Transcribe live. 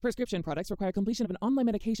Prescription products require completion of an online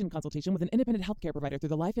medication consultation with an independent healthcare provider through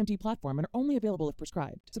the LifeMD platform and are only available if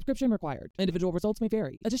prescribed. Subscription required. Individual results may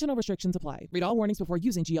vary. Additional restrictions apply. Read all warnings before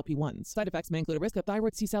using GLP-1s. Side effects may include a risk of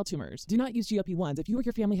thyroid C-cell tumors. Do not use GLP-1s if you or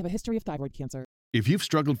your family have a history of thyroid cancer. If you've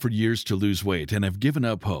struggled for years to lose weight and have given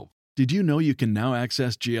up hope, did you know you can now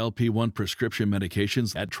access GLP-1 prescription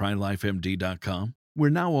medications at TryLifeMD.com? We're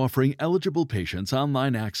now offering eligible patients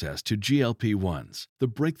online access to GLP-1s, the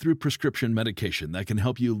breakthrough prescription medication that can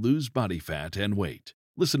help you lose body fat and weight.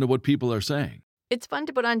 Listen to what people are saying. It's fun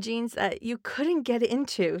to put on jeans that you couldn't get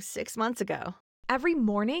into 6 months ago. Every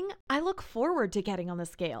morning, I look forward to getting on the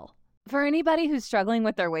scale. For anybody who's struggling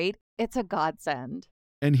with their weight, it's a godsend.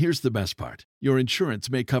 And here's the best part. Your insurance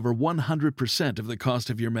may cover 100% of the cost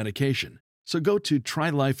of your medication. So go to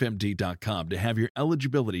TryLifeMD.com to have your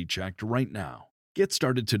eligibility checked right now. Get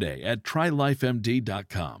started today at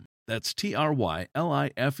TryLifeMD.com. That's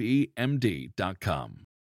TryLifeMD.com.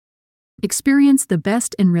 Experience the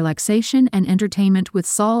best in relaxation and entertainment with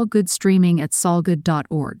Sol Good streaming at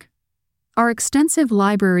solgood.org. Our extensive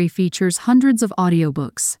library features hundreds of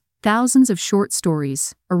audiobooks, thousands of short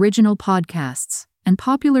stories, original podcasts, and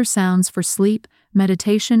popular sounds for sleep,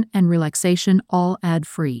 meditation, and relaxation, all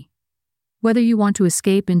ad-free. Whether you want to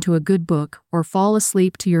escape into a good book or fall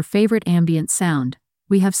asleep to your favorite ambient sound,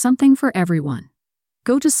 we have something for everyone.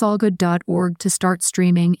 Go to solgood.org to start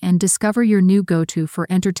streaming and discover your new go-to for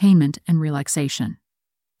entertainment and relaxation.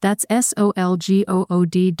 That's solgood.org.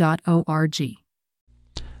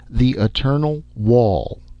 The Eternal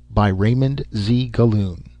Wall by Raymond Z.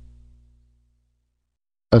 Galoon.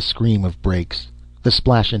 A scream of brakes, the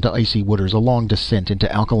splash into icy waters, a long descent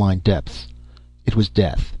into alkaline depths. It was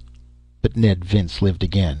death. But Ned Vince lived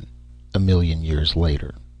again, 1,000,000 years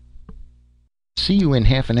later. "See you in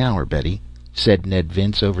half an hour, Betty," said Ned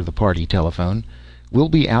Vince over the party telephone. "We'll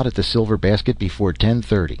be out at the Silver Basket before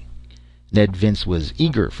 10:30. Ned Vince was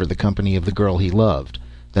eager for the company of the girl he loved.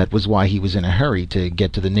 That was why he was in a hurry to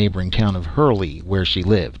get to the neighboring town of Hurley, where she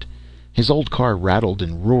lived. His old car rattled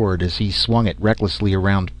and roared as he swung it recklessly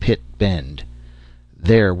around Pit Bend.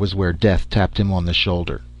 There was where death tapped him on the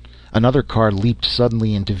shoulder. Another car leaped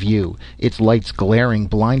suddenly into view, its lights glaring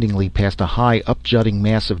blindingly past a high, up-jutting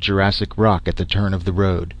mass of Jurassic rock at the turn of the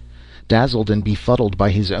road. Dazzled and befuddled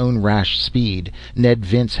by his own rash speed, Ned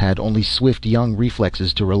Vince had only swift young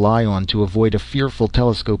reflexes to rely on to avoid a fearful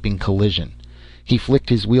telescoping collision. He flicked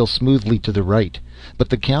his wheel smoothly to the right, but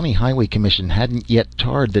the County Highway Commission hadn't yet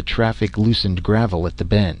tarred the traffic-loosened gravel at the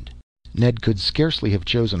bend. Ned could scarcely have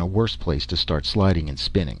chosen a worse place to start sliding and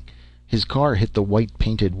spinning. His car hit the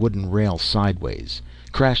white-painted wooden rail sideways,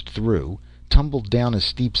 crashed through, tumbled down a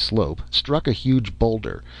steep slope, struck a huge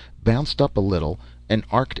boulder, bounced up a little, and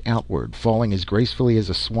arced outward, falling as gracefully as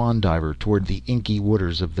a swan diver toward the inky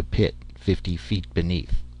waters of the pit 50 feet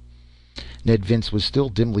beneath. Ned Vince was still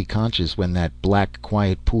dimly conscious when that black,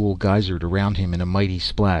 quiet pool geysered around him in a mighty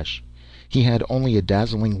splash. He had only a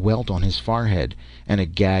dazzling welt on his forehead and a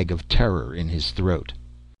gag of terror in his throat.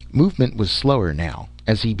 Movement was slower now,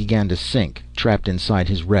 as he began to sink, trapped inside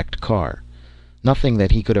his wrecked car. Nothing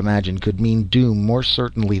that he could imagine could mean doom more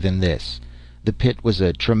certainly than this. The pit was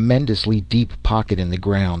a tremendously deep pocket in the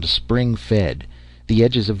ground, spring-fed. The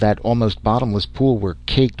edges of that almost bottomless pool were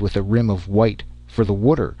caked with a rim of white, for the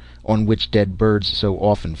water, on which dead birds so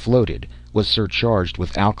often floated, was surcharged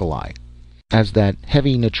with alkali. As that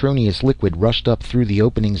heavy nitronious liquid rushed up through the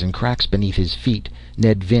openings and cracks beneath his feet,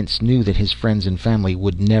 Ned Vince knew that his friends and family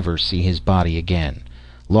would never see his body again,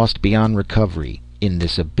 lost beyond recovery in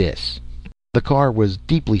this abyss. The car was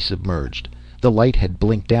deeply submerged. The light had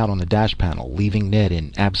blinked out on the dash panel, leaving Ned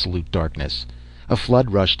in absolute darkness. A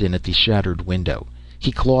flood rushed in at the shattered window.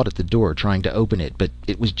 He clawed at the door, trying to open it, but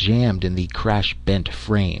it was jammed in the crash-bent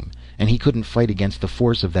frame, and he couldn't fight against the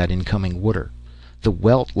force of that incoming water. The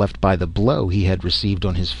welt left by the blow he had received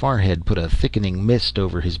on his forehead put a thickening mist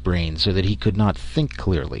over his brain so that he could not think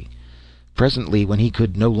clearly. Presently, when he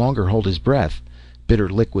could no longer hold his breath, bitter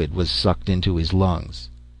liquid was sucked into his lungs.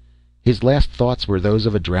 His last thoughts were those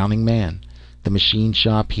of a drowning man. The machine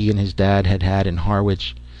shop he and his dad had had in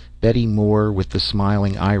Harwich. Betty Moore with the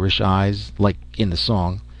smiling Irish eyes, like in the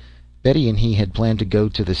song. Betty and he had planned to go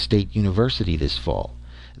to the State University this fall.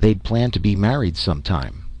 They'd planned to be married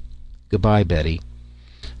sometime. Goodbye, Betty.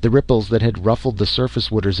 The ripples that had ruffled the surface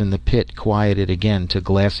waters in the pit quieted again to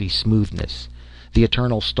glassy smoothness. The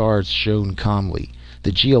eternal stars shone calmly.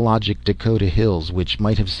 The geologic Dakota hills, which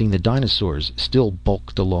might have seen the dinosaurs, still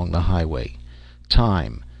bulked along the highway.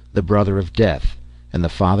 Time, the brother of death and the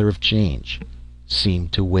father of change,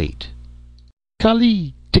 seemed to wait.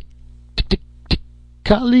 Kali! Tick, tick, tick, tick,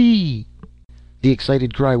 Kali! The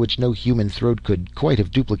excited cry, which no human throat could quite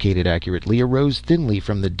have duplicated accurately, arose thinly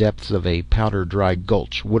from the depths of a powder-dry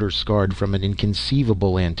gulch, water-scarred from an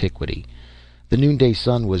inconceivable antiquity. The noonday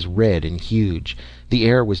sun was red and huge. The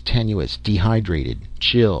air was tenuous, dehydrated,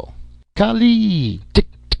 chill. "Kali!" Tick,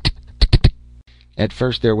 tick, tick, tick, tick, tick. At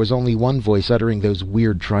first there was only one voice uttering those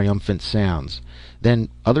weird, triumphant sounds. Then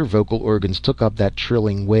other vocal organs took up that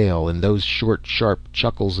trilling wail and those short, sharp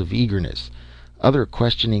chuckles of eagerness. Other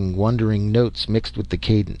questioning, wondering notes mixed with the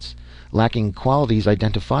cadence. Lacking qualities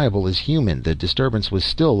identifiable as human, the disturbance was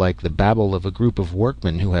still like the babble of a group of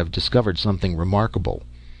workmen who have discovered something remarkable.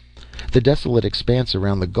 The desolate expanse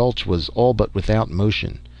around the gulch was all but without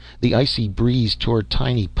motion. The icy breeze tore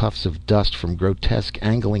tiny puffs of dust from grotesque,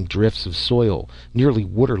 angling drifts of soil, nearly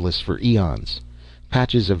waterless for eons.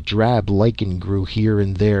 Patches of drab lichen grew here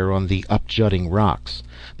and there on the upjutting rocks,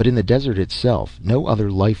 but in the desert itself no other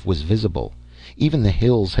life was visible. Even the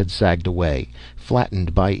hills had sagged away,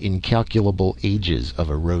 flattened by incalculable ages of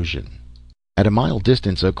erosion. At a mile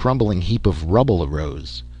distance a crumbling heap of rubble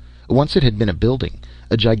arose. Once it had been a building.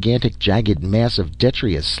 A gigantic, jagged mass of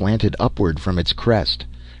detritus slanted upward from its crest.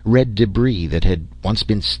 Red debris that had once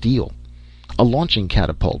been steel. A launching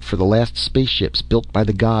catapult for the last spaceships built by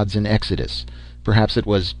the gods in Exodus. Perhaps it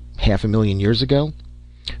was 500,000 years ago?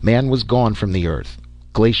 Man was gone from the earth.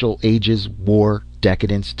 Glacial ages, war,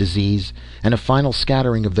 decadence, disease, and a final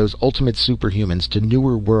scattering of those ultimate superhumans to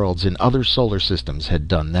newer worlds in other solar systems had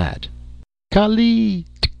done that. "Kali!"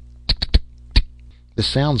 The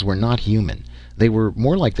sounds were not human. They were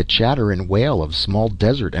more like the chatter and wail of small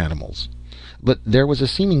desert animals. But there was a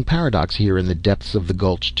seeming paradox here in the depths of the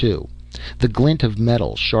gulch, too. The glint of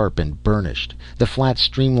metal, sharp and burnished. The flat,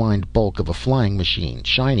 streamlined bulk of a flying machine,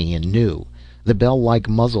 shiny and new. The bell-like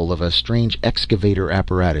muzzle of a strange excavator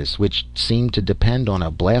apparatus, which seemed to depend on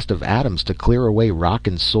a blast of atoms to clear away rock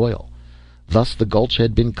and soil. Thus the gulch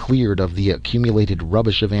had been cleared of the accumulated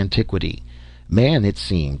rubbish of antiquity. Man, it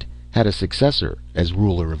seemed, had a successor as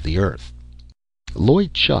ruler of the earth. Loy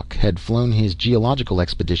Chuck had flown his geological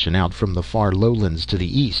expedition out from the far lowlands to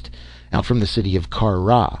the east, out from the city of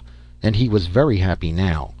Kar-Ra, and he was very happy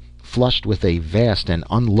now, flushed with a vast and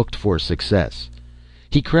unlooked-for success.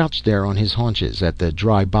 He crouched there on his haunches at the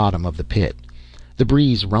dry bottom of the pit. The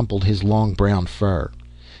breeze rumpled his long brown fur.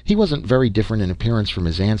 He wasn't very different in appearance from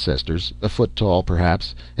his ancestors, a foot tall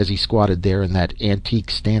perhaps, as he squatted there in that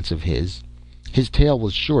antique stance of his. His tail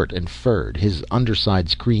was short and furred, his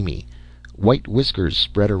undersides creamy. White whiskers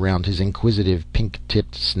spread around his inquisitive,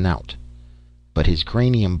 pink-tipped snout. But his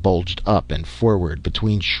cranium bulged up and forward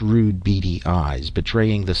between shrewd, beady eyes,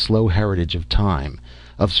 betraying the slow heritage of time,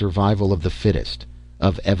 of survival of the fittest,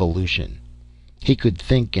 of evolution. He could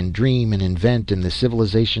think and dream and invent, and the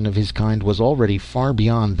civilization of his kind was already far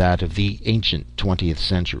beyond that of the ancient 20th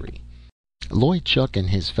century. Loy Chuck and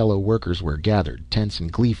his fellow workers were gathered, tense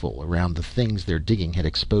and gleeful, around the things their digging had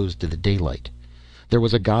exposed to the daylight. There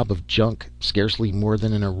was a gob of junk, scarcely more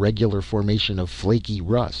than an irregular formation of flaky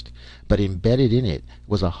rust, but embedded in it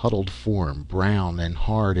was a huddled form, brown and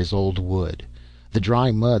hard as old wood. The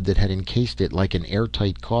dry mud that had encased it like an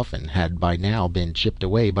airtight coffin had by now been chipped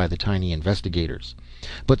away by the tiny investigators,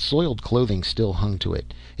 but soiled clothing still hung to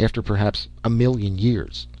it, after perhaps 1,000,000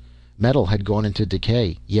 years. Metal had gone into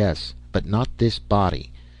decay, yes, but not this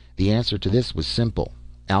body. The answer to this was simple: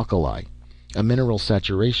 alkali. A mineral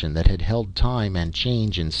saturation that had held time and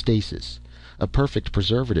change in stasis. A perfect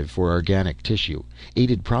preservative for organic tissue,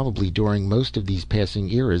 aided probably during most of these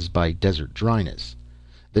passing eras by desert dryness.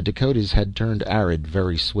 The Dakotas had turned arid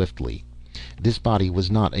very swiftly. This body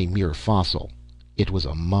was not a mere fossil. It was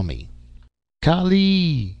a mummy.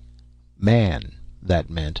 Kali! Man, that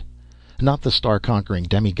meant. Not the star-conquering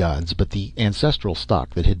demigods, but the ancestral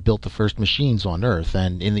stock that had built the first machines on Earth,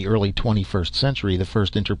 and in the early 21st century the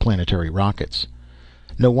first interplanetary rockets.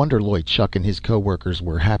 No wonder Loy Chuck and his co-workers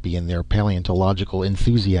were happy in their paleontological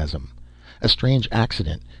enthusiasm. A strange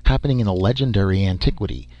accident, happening in a legendary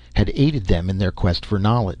antiquity, had aided them in their quest for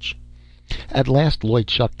knowledge. At last Loy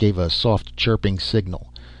Chuck gave a soft chirping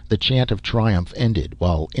signal. The chant of triumph ended,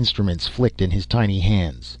 while instruments flicked in his tiny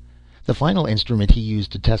hands. The final instrument he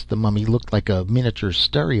used to test the mummy looked like a miniature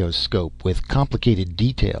stereoscope with complicated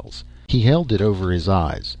details. He held it over his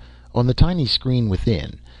eyes. On the tiny screen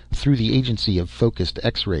within, through the agency of focused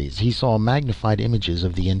X-rays, he saw magnified images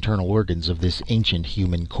of the internal organs of this ancient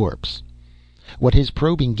human corpse. What his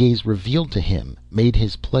probing gaze revealed to him made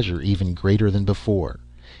his pleasure even greater than before.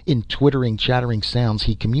 In twittering, chattering sounds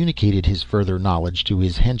he communicated his further knowledge to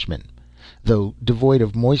his henchmen. Though devoid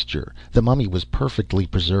of moisture, the mummy was perfectly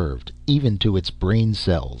preserved, even to its brain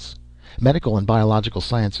cells. Medical and biological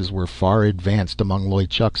sciences were far advanced among Loy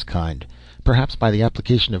Chuck's kind, Perhaps by the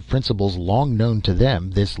application of principles long known to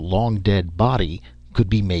them, this long-dead body could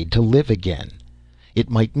be made to live again. It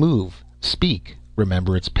might move, speak,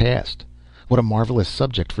 remember its past. What a marvelous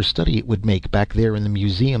subject for study it would make back there in the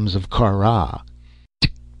museums of Kar-Ra.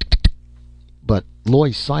 But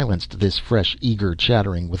Loy silenced this fresh, eager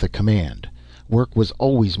chattering with a command. Work was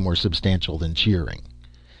always more substantial than cheering.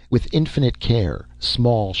 With infinite care,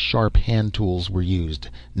 small, sharp hand tools were used.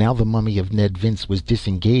 Now the mummy of Ned Vince was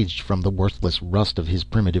disengaged from the worthless rust of his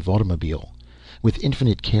primitive automobile. With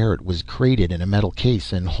infinite care it was crated in a metal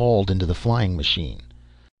case and hauled into the flying machine.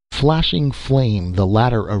 Flashing flame, the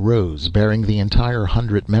latter arose, bearing the entire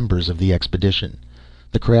 100 members of the expedition.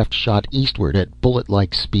 The craft shot eastward at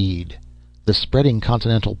bullet-like speed. The spreading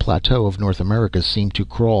continental plateau of North America seemed to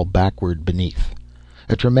crawl backward beneath.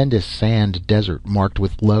 A tremendous sand desert marked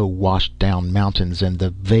with low, washed-down mountains and the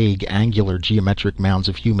vague, angular, geometric mounds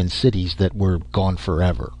of human cities that were gone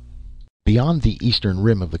forever. Beyond the eastern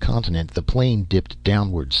rim of the continent, the plain dipped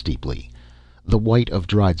downward steeply. The white of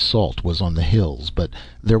dried salt was on the hills, but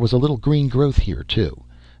there was a little green growth here, too.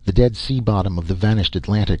 The dead sea bottom of the vanished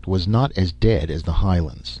Atlantic was not as dead as the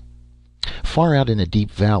highlands. Far out in a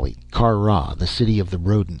deep valley, Kar-Ra, the city of the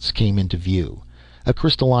rodents, came into view. A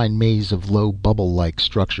crystalline maze of low bubble-like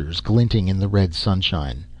structures glinting in the red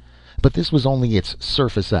sunshine. But this was only its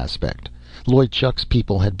surface aspect. Loy Chuck's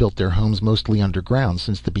people had built their homes mostly underground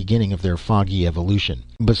since the beginning of their foggy evolution.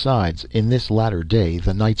 Besides, in this latter day,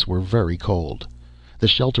 the nights were very cold. The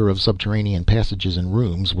shelter of subterranean passages and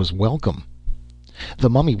rooms was welcome. The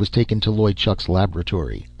mummy was taken to Loy Chuck's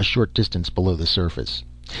laboratory, a short distance below the surface.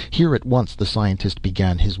 Here at once the scientist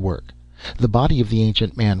began his work. The body of the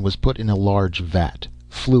ancient man was put in a large vat.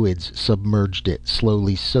 Fluids submerged it,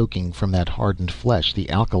 slowly soaking from that hardened flesh the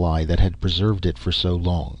alkali that had preserved it for so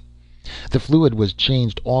long. The fluid was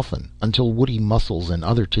changed often, until woody muscles and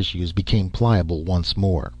other tissues became pliable once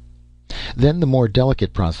more. Then the more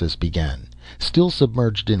delicate process began. Still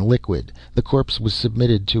submerged in liquid, the corpse was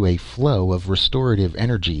submitted to a flow of restorative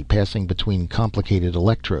energy passing between complicated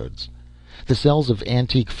electrodes. The cells of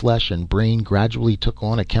antique flesh and brain gradually took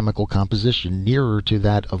on a chemical composition nearer to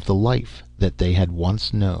that of the life that they had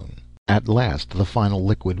once known. At last the final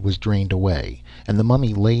liquid was drained away, and the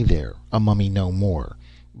mummy lay there, a mummy no more,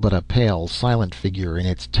 but a pale, silent figure in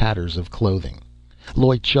its tatters of clothing.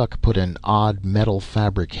 Loy Chuck put an odd metal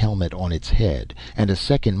fabric helmet on its head, and a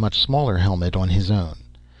second, much smaller helmet on his own.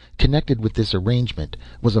 Connected with this arrangement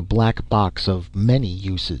was a black box of many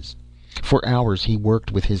uses. For hours he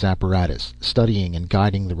worked with his apparatus, studying and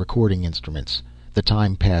guiding the recording instruments. The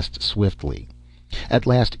time passed swiftly. At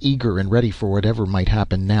last, eager and ready for whatever might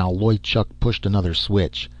happen now, Loy Chuck pushed another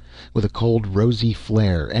switch. With a cold, rosy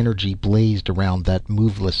flare, energy blazed around that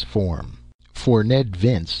moveless form. For Ned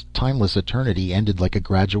Vince, timeless eternity ended like a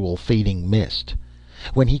gradual fading mist.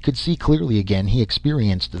 When he could see clearly again, he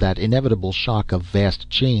experienced that inevitable shock of vast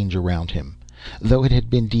change around him. Though it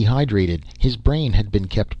had been dehydrated, his brain had been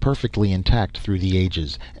kept perfectly intact through the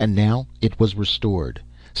ages, and now it was restored.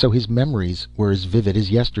 So his memories were as vivid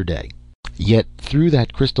as yesterday. Yet through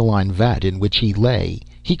that crystalline vat in which he lay,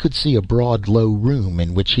 he could see a broad, low room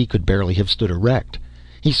in which he could barely have stood erect.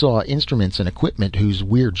 He saw instruments and equipment whose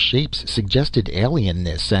weird shapes suggested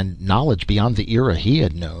alienness and knowledge beyond the era he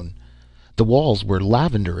had known. The walls were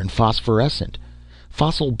lavender and phosphorescent.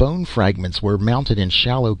 Fossil bone fragments were mounted in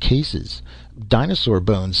shallow cases. Dinosaur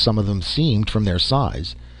bones, some of them seemed, from their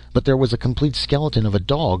size. But there was a complete skeleton of a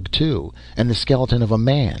dog, too, and the skeleton of a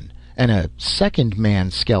man, and a second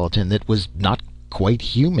man skeleton that was not quite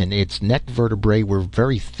human. Its neck vertebrae were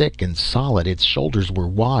very thick and solid, its shoulders were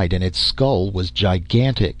wide, and its skull was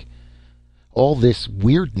gigantic. All this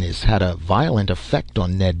weirdness had a violent effect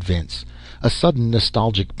on Ned Vince, a sudden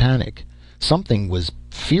nostalgic panic. Something was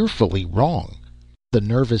fearfully wrong. The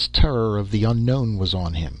nervous terror of the unknown was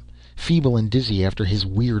on him. Feeble and dizzy after his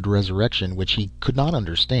weird resurrection, which he could not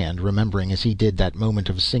understand, remembering as he did that moment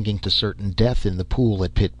of sinking to certain death in the pool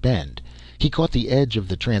at Pit Bend, he caught the edge of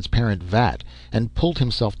the transparent vat and pulled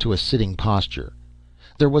himself to a sitting posture.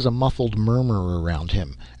 There was a muffled murmur around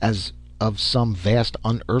him, as of some vast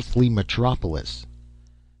unearthly metropolis.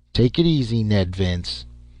 "Take it easy, Ned Vince."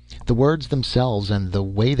 The words themselves and the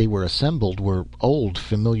way they were assembled were old,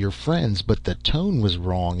 familiar friends, but the tone was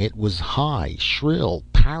wrong. It was high, shrill,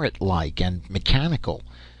 parrot-like, and mechanical.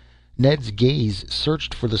 Ned's gaze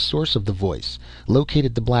searched for the source of the voice,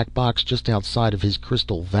 located the black box just outside of his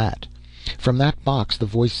crystal vat. From that box the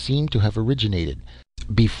voice seemed to have originated.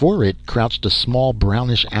 Before it crouched a small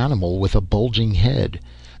brownish animal with a bulging head.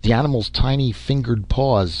 The animal's tiny fingered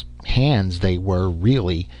paws, hands they were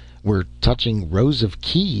really, were touching rows of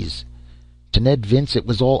keys. To Ned Vince it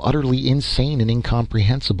was all utterly insane and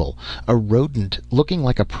incomprehensible. A rodent looking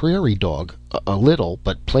like a prairie dog, a little,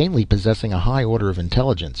 but plainly possessing a high order of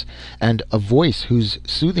intelligence, and a voice whose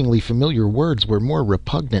soothingly familiar words were more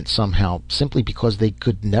repugnant somehow, simply because they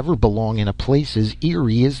could never belong in a place as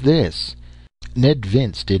eerie as this. Ned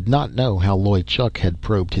Vince did not know how Loy Chuck had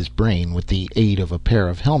probed his brain with the aid of a pair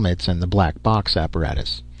of helmets and the black box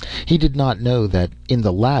apparatus. He did not know that in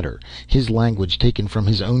the latter his language, taken from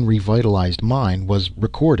his own revitalized mind, was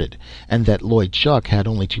recorded, and that Loy Chuck had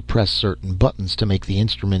only to press certain buttons to make the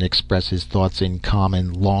instrument express his thoughts in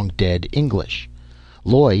common, long-dead English.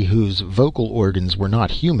 Loy, whose vocal organs were not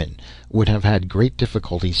human, would have had great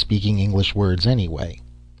difficulty speaking English words anyway.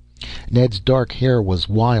 Ned's dark hair was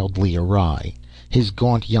wildly awry. His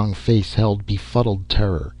gaunt young face held befuddled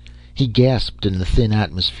terror. He gasped in the thin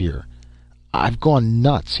atmosphere. "I've gone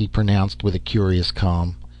nuts," he pronounced with a curious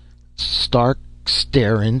calm. "Stark,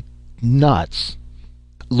 starin' nuts."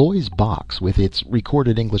 Loy's box, with its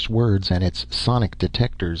recorded English words and its sonic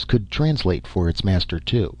detectors, could translate for its master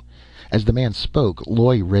too. As the man spoke,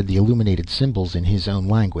 Loy read the illuminated symbols in his own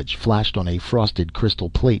language, flashed on a frosted crystal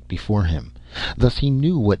plate before him. Thus he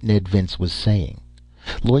knew what Ned Vince was saying.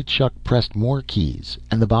 Loy Chuck pressed more keys,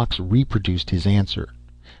 and the box reproduced his answer.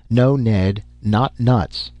 "No, Ned, not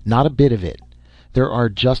nuts. Not a bit of it. There are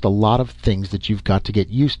just a lot of things that you've got to get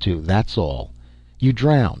used to, that's all. You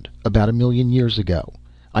drowned about 1,000,000 years ago.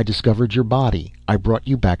 I discovered your body. I brought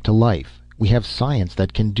you back to life. We have science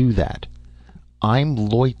that can do that. I'm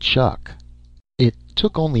Loy Chuck." It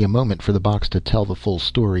took only a moment for the box to tell the full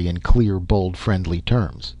story in clear, bold, friendly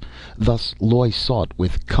terms. Thus Loy sought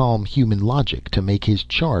with calm human logic to make his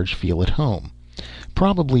charge feel at home.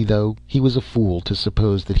 Probably, though, he was a fool to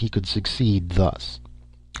suppose that he could succeed thus.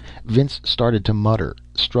 Vince started to mutter,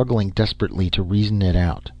 struggling desperately to reason it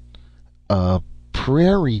out. "A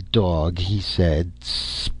prairie dog," he said,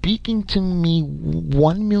 "speaking to me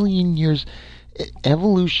 1,000,000 years.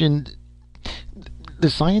 Evolution. The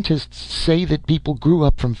scientists say that people grew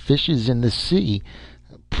up from fishes in the sea.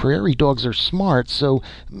 Prairie dogs are smart, so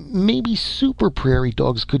maybe super prairie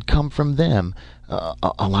dogs could come from them.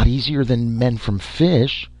 A lot easier than men from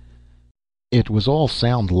fish." It was all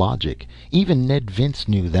sound logic. Even Ned Vince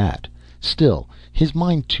knew that. Still, his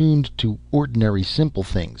mind, tuned to ordinary simple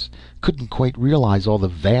things, couldn't quite realize all the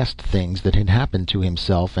vast things that had happened to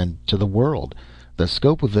himself and to the world. The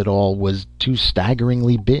scope of it all was too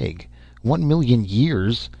staggeringly big. 1,000,000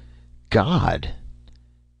 years? God!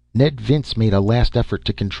 Ned Vince made a last effort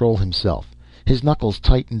to control himself. His knuckles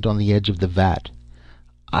tightened on the edge of the vat.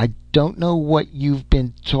 "I don't know what you've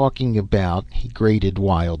been talking about," he grated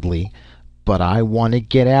wildly, "but I want to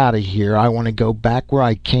get out of here. I want to go back where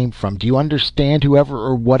I came from. Do you understand, whoever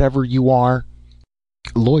or whatever you are?"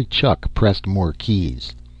 Loy Chuck pressed more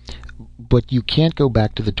keys. "But you can't go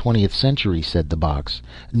back to the 20th century," said the box.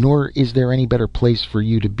 "Nor is there any better place for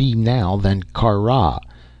you to be now than Kar-Ra.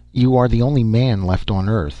 You are the only man left on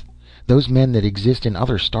Earth. Those men that exist in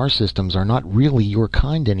other star systems are not really your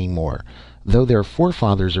kind anymore. Though their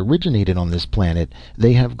forefathers originated on this planet,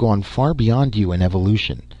 they have gone far beyond you in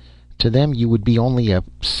evolution. To them you would be only a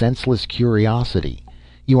senseless curiosity.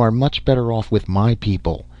 You are much better off with my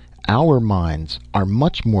people. Our minds are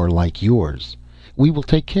much more like yours. We will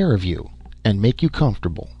take care of you and make you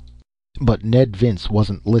comfortable." But Ned Vince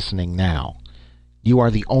wasn't listening now. "You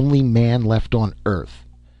are the only man left on Earth."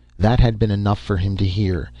 That had been enough for him to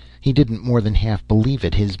hear. He didn't more than half believe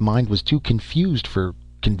it. His mind was too confused for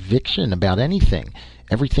conviction about anything.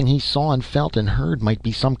 Everything he saw and felt and heard might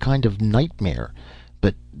be some kind of nightmare.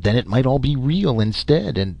 But then it might all be real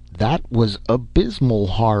instead, and that was abysmal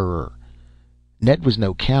horror. Ned was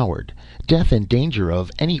no coward. Death and danger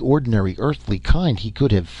of any ordinary earthly kind he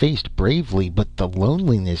could have faced bravely, but the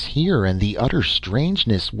loneliness here and the utter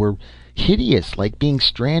strangeness were hideous, like being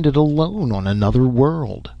stranded alone on another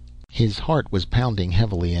world. His heart was pounding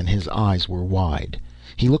heavily and his eyes were wide.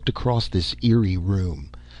 He looked across this eerie room.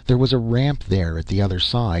 There was a ramp there at the other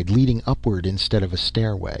side, leading upward instead of a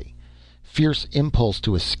stairway. Fierce impulse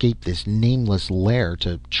to escape this nameless lair,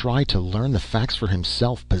 to try to learn the facts for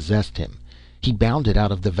himself, possessed him. He bounded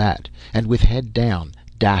out of the vat, and with head down,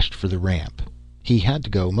 dashed for the ramp. He had to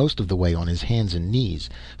go most of the way on his hands and knees,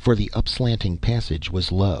 for the upslanting passage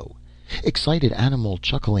was low. Excited animal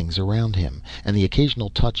chucklings around him, and the occasional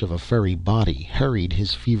touch of a furry body, hurried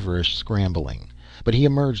his feverish scrambling. But he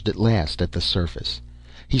emerged at last at the surface.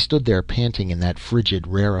 He stood there panting in that frigid,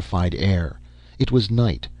 rarefied air. It was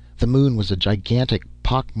night. The moon was a gigantic,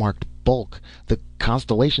 pockmarked bulk. The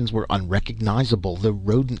constellations were unrecognizable. The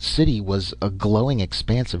rodent city was a glowing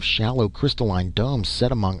expanse of shallow crystalline domes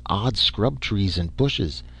set among odd scrub trees and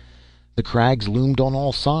bushes. The crags loomed on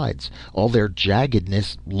all sides, all their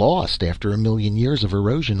jaggedness lost after a million years of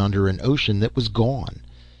erosion under an ocean that was gone.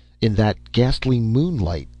 In that ghastly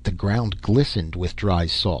moonlight, the ground glistened with dry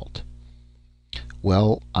salt.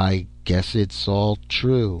 "Well, I guess it's all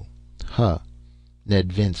true. Huh,"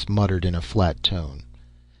 Ned Vince muttered in a flat tone.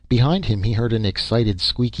 Behind him he heard an excited,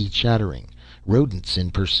 squeaky chattering. Rodents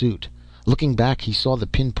in pursuit. Looking back, he saw the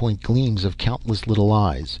pinpoint gleams of countless little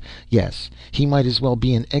eyes. Yes, he might as well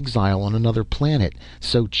be in exile on another planet,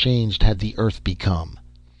 so changed had the Earth become.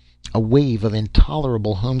 A wave of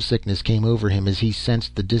intolerable homesickness came over him as he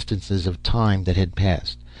sensed the distances of time that had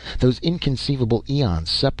passed. Those inconceivable eons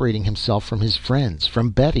separating himself from his friends,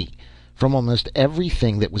 from Betty, from almost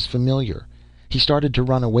everything that was familiar. He started to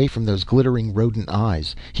run away from those glittering rodent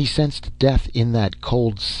eyes. He sensed death in that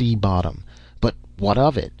cold sea bottom. But what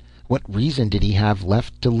of it? What reason did he have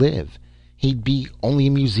left to live? He'd be only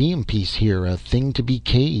a museum piece here, a thing to be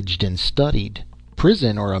caged and studied.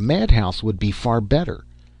 Prison or a madhouse would be far better.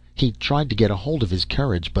 He tried to get a hold of his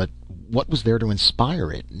courage, but what was there to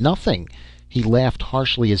inspire it? Nothing. He laughed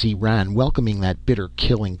harshly as he ran, welcoming that bitter,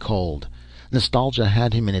 killing cold. Nostalgia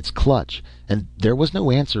had him in its clutch, and there was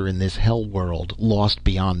no answer in this hell world, lost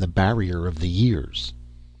beyond the barrier of the years.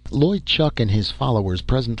 Loy Chuck and his followers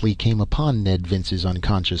presently came upon Ned Vince's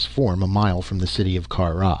unconscious form a mile from the city of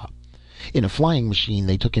Kar-Ra. In a flying machine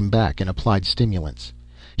they took him back and applied stimulants.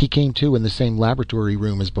 He came to in the same laboratory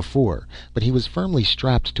room as before, but he was firmly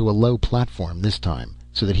strapped to a low platform this time,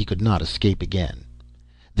 so that he could not escape again.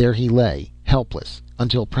 There he lay, helpless,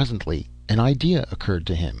 until presently an idea occurred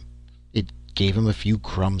to him. It gave him a few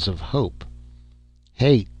crumbs of hope.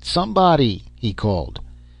 "Hey, somebody!" he called.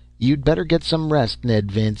 "You'd better get some rest,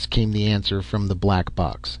 Ned Vince," came the answer from the black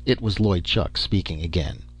box. It was Loy Chuck speaking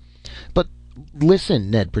again. "But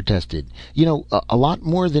listen," Ned protested. "You know a lot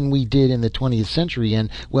more than we did in the 20th century, and,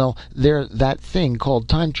 well, there's that thing called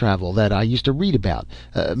time travel that I used to read about.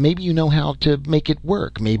 Maybe you know how to make it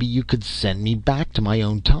work. Maybe you could send me back to my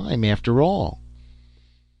own time after all."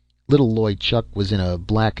 Little Loy Chuck was in a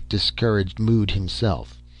black, discouraged mood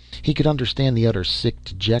himself. He could understand the utter sick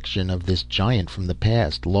dejection of this giant from the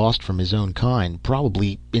past, lost from his own kind,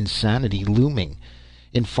 probably insanity looming.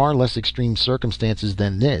 In far less extreme circumstances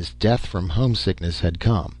than this, death from homesickness had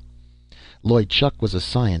come. Loy Chuck was a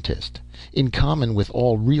scientist, in common with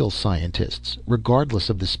all real scientists, regardless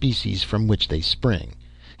of the species from which they spring.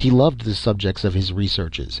 He loved the subjects of his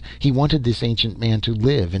researches. He wanted this ancient man to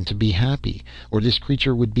live and to be happy, or this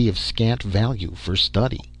creature would be of scant value for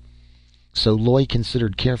study. So Loy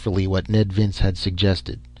considered carefully what Ned Vince had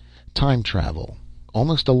suggested. Time travel,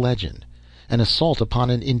 almost a legend, an assault upon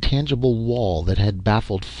an intangible wall that had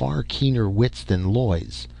baffled far keener wits than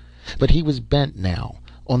Loy's. But he was bent now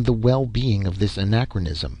on the well-being of this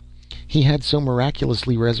anachronism. He had so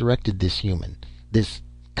miraculously resurrected this human, this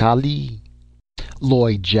Kali.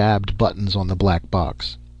 Loy jabbed buttons on the black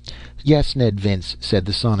box. "Yes, Ned Vince," said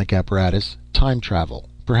the sonic apparatus. "Time travel.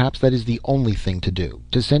 Perhaps that is the only thing to do,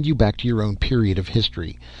 to send you back to your own period of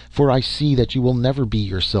history. For I see that you will never be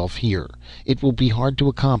yourself here. It will be hard to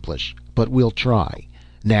accomplish, but we'll try.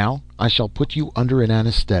 Now I shall put you under an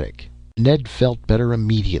anesthetic." Ned felt better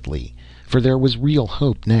immediately, for there was real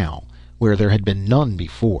hope now, where there had been none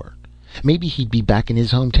before. Maybe he'd be back in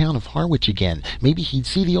his hometown of Harwich again. Maybe he'd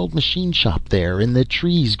see the old machine shop there, and the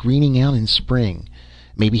trees greening out in spring.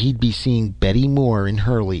 Maybe he'd be seeing Betty Moore in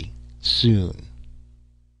Hurley soon.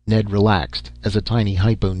 Ned relaxed as a tiny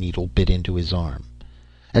hypo needle bit into his arm.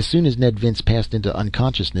 As soon as Ned Vince passed into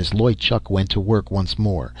unconsciousness, Loy Chuck went to work once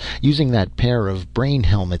more, using that pair of brain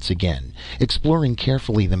helmets again, exploring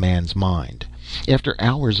carefully the man's mind. After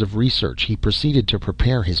hours of research, he proceeded to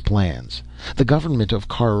prepare his plans. The government of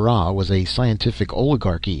Kar-Ra was a scientific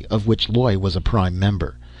oligarchy of which Loy was a prime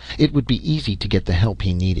member. It would be easy to get the help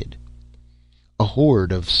he needed. A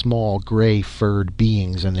horde of small, gray-furred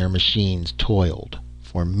beings and their machines toiled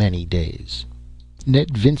for many days.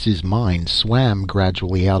 Ned Vince's mind swam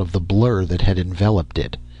gradually out of the blur that had enveloped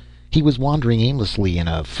it. He was wandering aimlessly in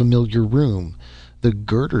a familiar room. The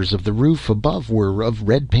girders of the roof above were of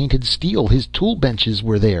red-painted steel. His tool benches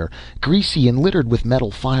were there, greasy and littered with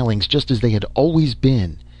metal filings, just as they had always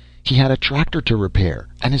been. He had a tractor to repair,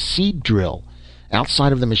 and a seed drill.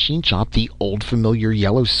 Outside of the machine shop, the old familiar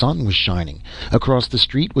yellow sun was shining. Across the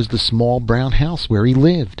street was the small brown house where he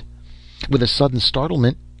lived. With a sudden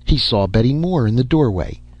startlement, he saw Betty Moore in the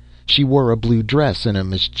doorway. She wore a blue dress, and a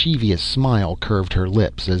mischievous smile curved her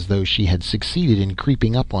lips, as though she had succeeded in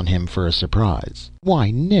creeping up on him for a surprise.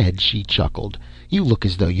 "Why, Ned," she chuckled, "you look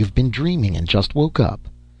as though you've been dreaming and just woke up."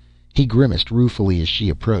 He grimaced ruefully as she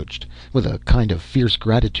approached. With a kind of fierce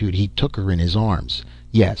gratitude he took her in his arms.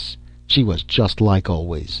 Yes, She was just like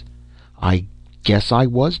always. "I guess I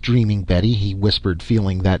was dreaming, Betty," he whispered,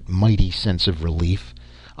 feeling that mighty sense of relief.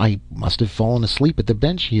 "I must have fallen asleep at the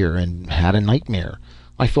bench here and had a nightmare.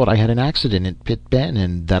 I thought I had an accident at Pit Bend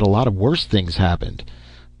and that a lot of worse things happened.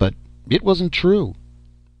 But it wasn't true."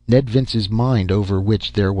 Ned Vince's mind, over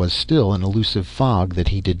which there was still an elusive fog that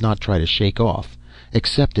he did not try to shake off,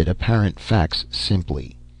 accepted apparent facts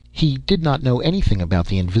simply. He did not know anything about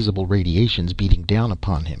the invisible radiations beating down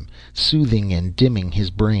upon him, soothing and dimming his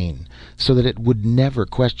brain, so that it would never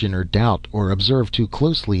question or doubt or observe too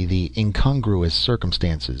closely the incongruous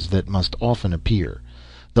circumstances that must often appear.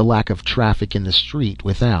 The lack of traffic in the street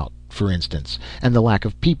without, for instance, and the lack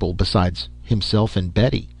of people besides himself and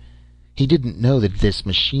Betty. He didn't know that this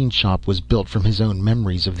machine shop was built from his own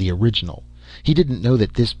memories of the original. He didn't know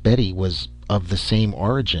that this Betty was of the same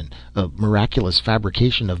origin, a miraculous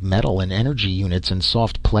fabrication of metal and energy units and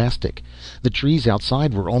soft plastic. The trees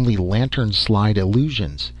outside were only lantern slide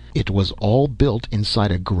illusions. It was all built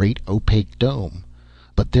inside a great opaque dome.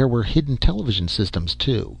 But there were hidden television systems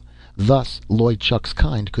too. Thus Loy Chuck's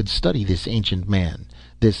kind could study this ancient man,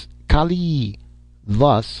 this Kali.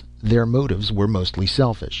 Thus their motives were mostly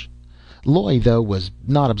selfish. Loy, though, was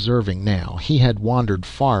not observing now. He had wandered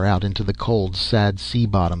far out into the cold, sad sea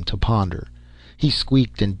bottom to ponder. He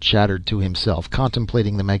squeaked and chattered to himself,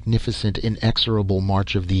 contemplating the magnificent, inexorable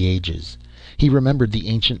march of the ages. He remembered the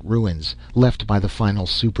ancient ruins left by the final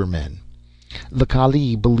supermen. "The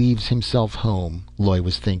Kali believes himself home," Loy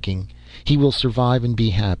was thinking. "He will survive and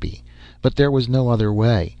be happy. But there was no other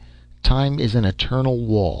way. Time is an eternal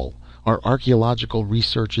wall. Our archaeological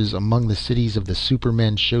researches among the cities of the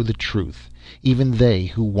supermen show the truth. Even they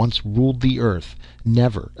who once ruled the earth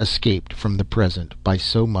never escaped from the present by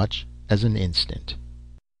so much as an instant."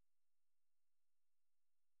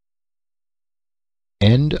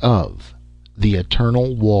 End of The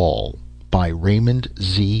Eternal Wall by Raymond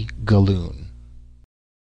Z. Galoon.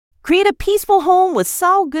 Create a peaceful home with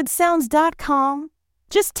SolGoodSounds.com.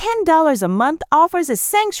 Just $10 a month offers a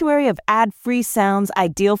sanctuary of ad-free sounds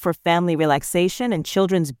ideal for family relaxation and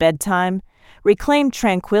children's bedtime. Reclaim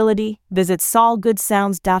tranquility. Visit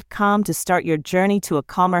SolGoodSounds.com to start your journey to a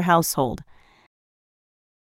calmer household.